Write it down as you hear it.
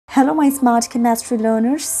Hello my smart chemistry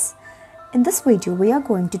learners. In this video we are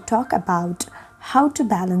going to talk about how to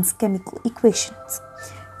balance chemical equations.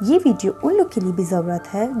 ये video उन लोग के लिए भी ज़रूरत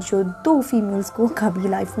है जो दो फीमेल्स को कभी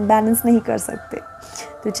लाइफ में बैलेंस नहीं कर सकते।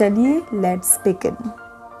 तो चलिए लेट्स बिगिन।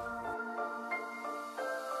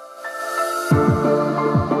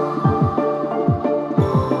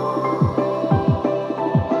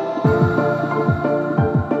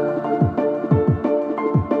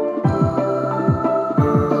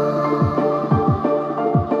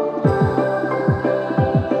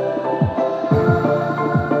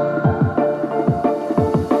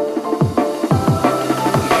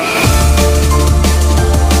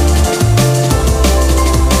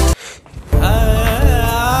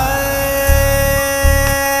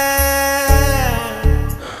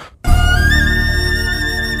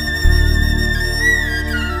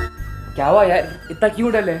 क्या हुआ यार, इतना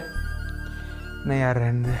क्यों डले? नहीं यार,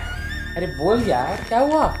 रहने दे। अरे बोल यार, क्या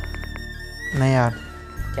हुआ? नहीं यार।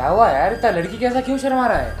 क्या हुआ यार, इतना लड़की कैसा क्यों शर्मा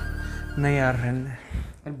रहा है? नहीं यार, रहने दे।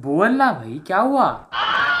 अरे बोल ना भाई, क्या हुआ?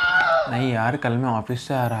 नहीं यार, कल मैं ऑफिस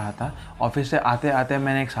से आ रहा था। ऑफिस से आते आते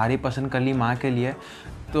मैंने एक साड़ी पसंद कर ली माँ के लिए।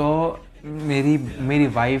 तो मेरी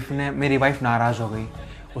वाइफ नाराज़ हो गई।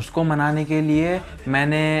 उसको मनाने के लिए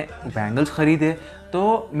मैंने बैंगल्स ख़रीदे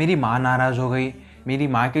तो मेरी माँ नाराज़ हो गई। मेरी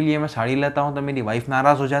माँ के लिए मैं साड़ी लेता हूँ तो मेरी वाइफ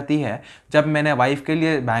नाराज़ हो जाती है। जब मैंने वाइफ के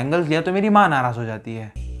लिए बैंगल्स लिया तो मेरी माँ नाराज़ हो जाती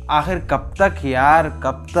है। आखिर कब तक यार,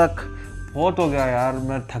 कब तक? बहुत हो गया यार,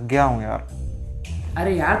 मैं थक गया हूँ यार।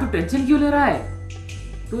 अरे यार, तू टेंशन क्यों ले रहा है?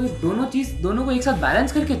 तो दोनों को एक साथ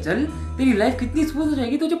बैलेंस करके चल, तेरी लाइफ कितनी स्मूथ हो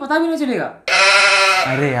जाएगी तुझे पता भी नहीं चलेगा।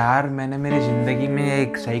 अरे यार, मैंने मेरी ज़िंदगी में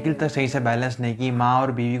एक साइकिल तक सही से बैलेंस नहीं की। माँ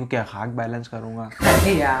और बीवी को क्या खाक बैलेंस करूँगा?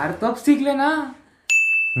 अरे यार, तो अब सीख लेना।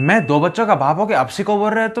 मैं 2 बच्चों का बाप हो के अब सीखो बोल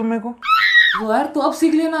रहे हो तुम मेरे को? तो यार, तो अब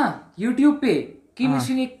सीख लेना। YouTube पे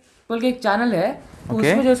केमिस्ट्री बोल के एक चैनल है, तो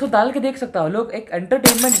उसमें जो डाल के देख सकता हो। लोग एक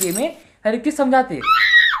एंटरटेनमेंट वे में हर एक चीज समझाते हैं।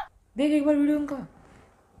 देख एक बार वीडियो उनका।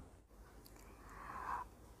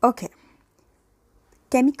 ओके,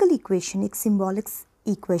 केमिकल इक्वेशन एक सिंबॉलिक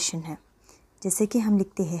इक्वेशन है। जैसे कि हम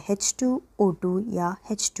लिखते हैं H2O2 या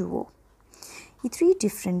H2O। ये 3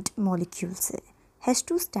 डिफरेंट मॉलिक्यूल्स है।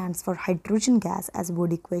 H2 stands for hydrogen gas as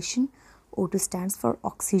word equation, O2 stands for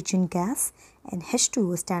oxygen gas, and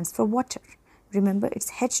H2O stands for water. Remember,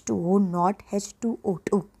 it's H2O, not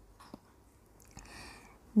H2O2.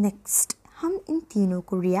 Next, हम इन तीनों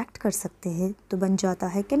को रिएक्ट कर सकते हैं तो बन जाता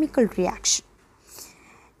है केमिकल रिएक्शन।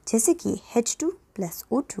 जैसे कि H2 plus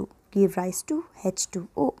O2 give rise to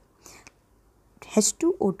H2O.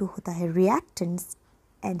 H2O2 होता है रिएक्टेंट्स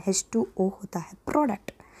एंड H2O होता है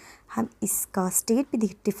प्रोडक्ट। हम इसका स्टेट भी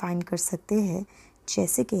डिफाइन कर सकते हैं,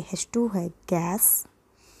 जैसे कि H2 है गैस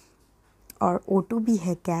और O2 भी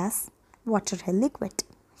है गैस, वाटर है लिक्विड।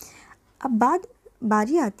 अब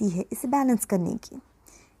बारी आती है इसे बैलेंस करने की।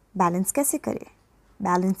 बैलेंस कैसे करें?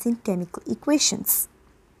 Balancing chemical equations.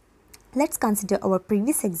 Let's consider our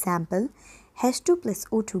previous example, H2 plus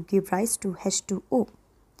O2 give rise to H2O।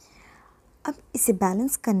 अब इसे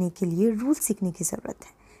बैलेंस करने के लिए रूल सीखने की ज़रूरत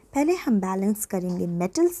है। पहले हम बैलेंस करेंगे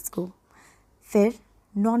मेटल्स को, फिर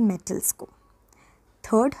नॉन मेटल्स को।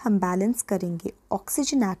 थर्ड हम बैलेंस करेंगे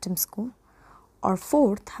ऑक्सीजन एटम्स को, और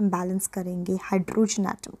फोर्थ हम बैलेंस करेंगे हाइड्रोजन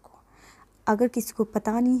एटम को। अगर किसी को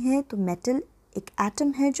पता नहीं है तो मेटल एक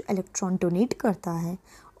एटम है जो इलेक्ट्रॉन डोनेट करता है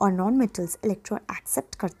और नॉन मेटल्स इलेक्ट्रॉन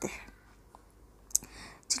एक्सेप्ट करते हैं।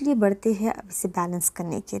 चलिए बढ़ते हैं अब इसे बैलेंस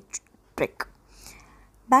करने के ट्रिक।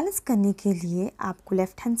 बैलेंस करने के लिए आपको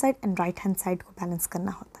left hand side and right hand side को बैलेंस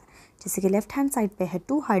करना होता है। जैसे कि लेफ्ट हैंड साइड पे है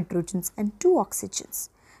 2 hydrogens and 2 oxygens,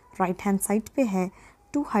 right hand side पे है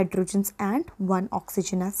 2 hydrogens and 1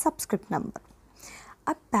 oxygen as subscript number.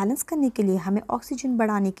 अब बैलेंस करने के लिए हमें ऑक्सीजन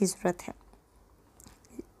बढ़ाने की ज़रूरत है,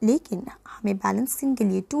 लेकिन हमें बैलेंसिंग के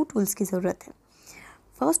लिए 2 टूल्स की ज़रूरत है।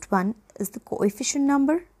 First one is the coefficient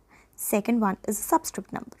number, second one is the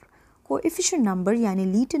subscript number. Coefficient number यानी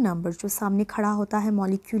लीटर नंबर जो सामने खड़ा होता है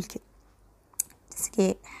मॉलिक्यूल के। जैसे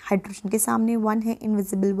कि हाइड्रोजन के सामने 1 है,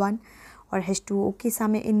 इनविजिबल 1, और H2O के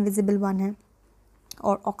सामने इनविजिबल 1 है,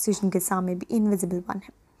 और ऑक्सीजन के सामने भी इनविजिबल 1 है।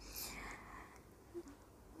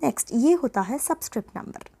 नेक्स्ट ये होता है सबस्क्रिप्ट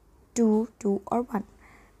नंबर, 2, 2 और 1।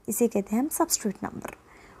 इसे कहते हैं हम सबस्क्रिप्ट नंबर।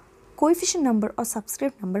 कोएफिशिएंट नंबर और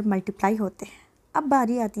सबस्क्रिप्ट नंबर मल्टीप्लाई होते हैं। अब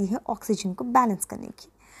बारी आती है ऑक्सीजन को बैलेंस करने की।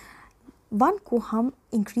 1 को हम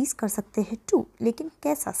इंक्रीज़ कर सकते हैं 2, लेकिन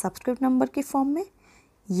कैसा? सबस्क्रिप्ट नंबर के फॉर्म में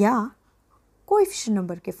या कोएफिशिएंट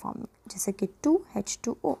नंबर के फॉर्म में, जैसे कि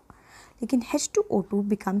 2H2O। लेकिन H2O2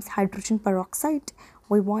 becomes hydrogen peroxide,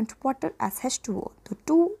 we want water as H2O। तो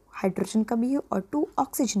 2 हाइड्रोजन का भी है और 2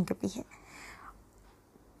 ऑक्सीजन का भी है।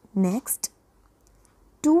 नेक्स्ट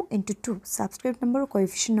 2 इंटू 2 सब्सक्रिप्ट नंबर और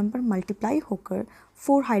कोएफिशिएंट नंबर मल्टीप्लाई होकर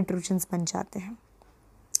 4 हाइड्रोजन्स बन जाते हैं,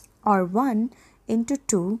 और 1 इंटू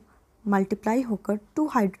 2 मल्टीप्लाई होकर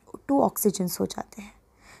 2 ऑक्सीजन्स हो जाते हैं.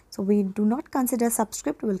 So we do not consider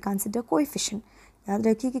subscript, will consider coefficient. याद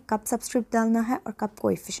रखिए कि कब सब्सक्रिप्ट डालना है और कब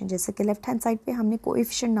कोएफिशिएंट. जैसे कि लेफ्ट हैंड साइड पे हमने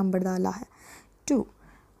कोएफिशिएंट नंबर डाला है 2,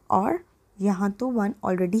 और यहाँ तो 1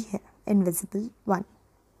 ऑलरेडी है, invisible 1.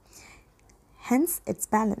 Hence it's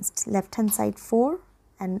balanced. Left hand side 4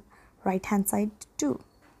 and right hand side 2.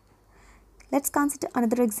 Let's consider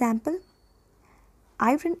another example.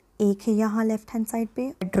 Iron एक है यहाँ लेफ्ट हैंड साइड पे,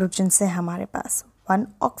 हाइड्रोजन से हमारे पास 1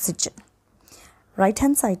 ऑक्सीजन. राइट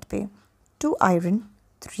हैंड साइड पे 2 आयरन,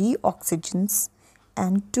 3 ऑक्सीजन्स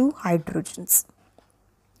एंड 2 हाइड्रोजन्स.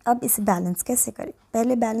 अब इसे बैलेंस कैसे करें?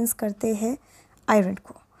 पहले बैलेंस करते हैं आयरन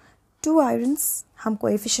को. 2 आयरन्स हम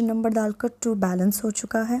कोएफिशिएंट नंबर डालकर 2 बैलेंस हो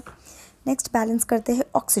चुका है. नेक्स्ट बैलेंस करते हैं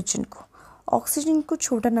ऑक्सीजन को. ऑक्सीजन को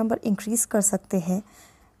छोटा नंबर इंक्रीज़ कर सकते हैं,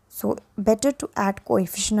 so better to add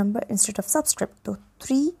coefficient number instead of subscript. तो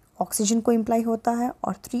 3 ऑक्सीजन को इम्प्लाई होता है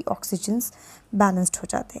और 3 ऑक्सीजन्स बैलेंस्ड हो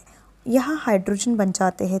जाते हैं. यहाँ हाइड्रोजन बन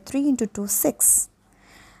जाते हैं 3 into 2 6,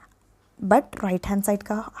 but right hand side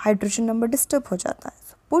का हाइड्रोजन नंबर डिस्टर्ब हो जाता है.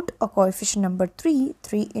 So put a coefficient number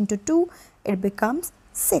 3 into 2 it becomes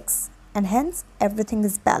 6, and hence everything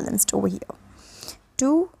is balanced over here.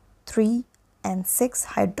 2, 3 and 6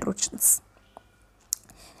 hydrogens.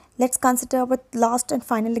 Let's consider our last and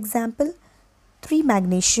final example. 3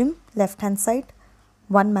 magnesium left hand side,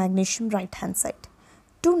 1 magnesium right hand side.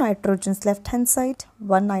 2 nitrogens left hand side,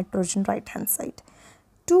 1 nitrogen right hand side.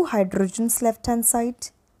 2 hydrogens left hand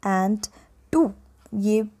side and 2,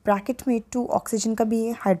 ये bracket में 2 oxygen का भी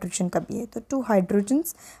है, hydrogen का भी है, तो 2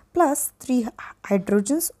 hydrogens plus 3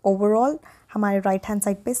 hydrogens. Overall हमारे राइट हैंड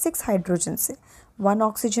साइड पे 6 हाइड्रोजन्स है. 1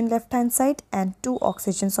 oxygen left hand side and 2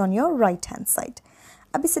 oxygens on your right hand side.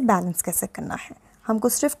 अब इसे बैलेंस कैसे करना है? हमको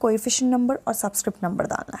सिर्फ कोएफिशिएंट नंबर और सब्सक्रिप्ट नंबर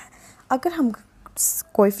डालना है. अगर हम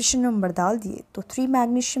कोएफिशिएंट नंबर डाल दिए तो 3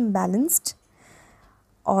 मैग्नीशियम बैलेंस्ड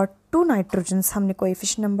और 2 नाइट्रोजन्स हमने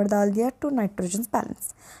कोएफिशिएंट नंबर डाल दिया, 2 नाइट्रोजन्स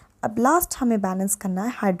बैलेंस. अब लास्ट हमें बैलेंस करना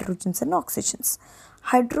है हाइड्रोजन्स एंड ऑक्सीजन्स.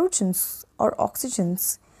 हाइड्रोजन्स और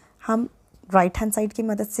ऑक्सीजन्स हम राइट हैंड साइड की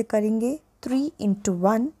मदद से करेंगे. 3 into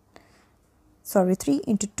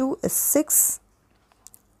 2 is 6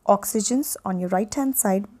 oxygens on your right hand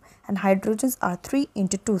side and hydrogens are 3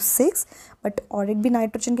 into 2 6, but और एक भी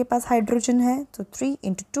नाइट्रोजन के पास हाइड्रोजन है, तो 3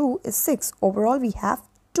 into 2 is 6. Overall we have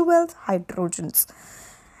 12 hydrogens.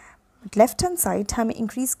 Left hand side हमें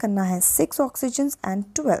इंक्रीज़ करना है 6 ऑक्सीजन्स एंड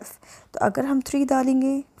 12. तो अगर हम 3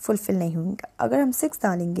 डालेंगे फुलफिल नहीं होंगे. अगर हम 6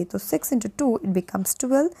 डालेंगे तो 6 into 2 it becomes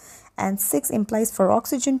 12 and 6 implies for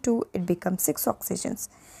oxygen 2 it becomes 6 oxygens.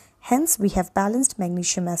 Hence we have balanced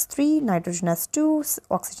magnesium as 3, nitrogen as 2,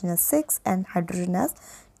 oxygen as 6 and hydrogen as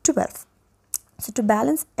 12. So to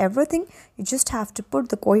balance everything you just have to put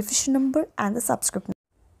the coefficient number and the subscript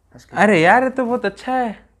number. अरे यार ये तो बहुत अच्छा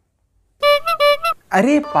है.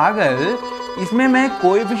 अरे पागल, इसमें मैं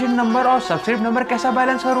कोएफिशिएंट नंबर और सब्सक्रिप्ट नंबर कैसा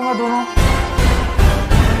बैलेंस करूंगा दोनों?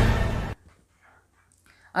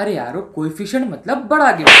 अरे यार वो कोएफिशिएंट मतलब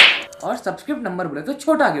बड़ा गिफ्ट और सब्सक्रिप्ट नंबर बोले तो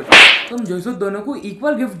छोटा गिफ्ट. तुम जो सो दोनों को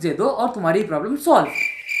इक्वल गिफ्ट दे दो और तुम्हारी प्रॉब्लम सॉल्व.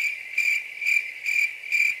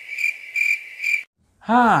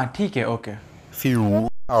 हाँ ठीक है, ओके. Few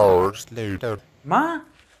hours later. माँ,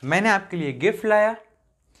 मैंने आपके लिए गिफ्ट लाया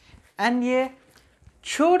एंड ये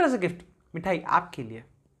छोटा सा गिफ्ट मिठाई आपके लिए.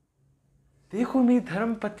 देखो मेरी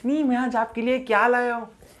धर्म पत्नी, मैं आज आपके लिए क्या लाया हूँ.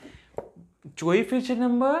 Coefficient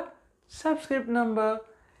number, subscript number.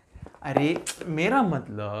 अरे मेरा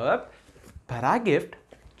मतलब बड़ा गिफ्ट,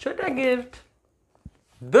 छोटा गिफ्ट,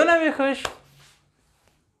 दोनों भी खुश.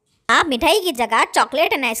 आप मिठाई की जगह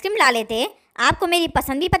चॉकलेट एंड आइसक्रीम ला लेते. आपको मेरी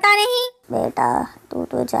पसंद भी पता नहीं. बेटा तू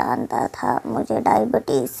तो जानता था मुझे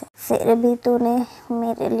डायबिटीज है, फिर भी तूने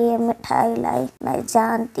मेरे लिए मिठाई लाई. मैं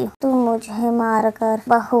जानती हूँ तू मुझे मारकर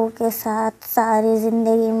बहू के साथ सारी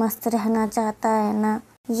जिंदगी मस्त रहना चाहता है ना.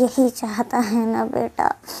 यही चाहता है ना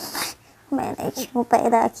बेटा. मैंने क्यों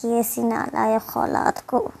पैदा किए ऐसी नालायक औलाद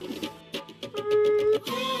को.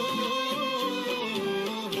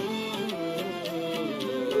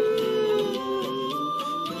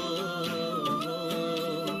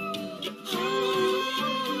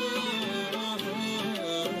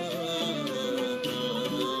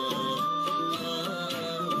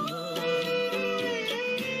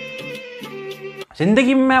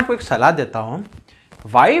 जिंदगी में मैं आपको एक सलाह देता हूँ,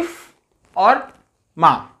 वाइफ और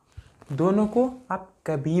माँ दोनों को आप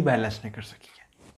कभी बैलेंस नहीं कर सकेंगे.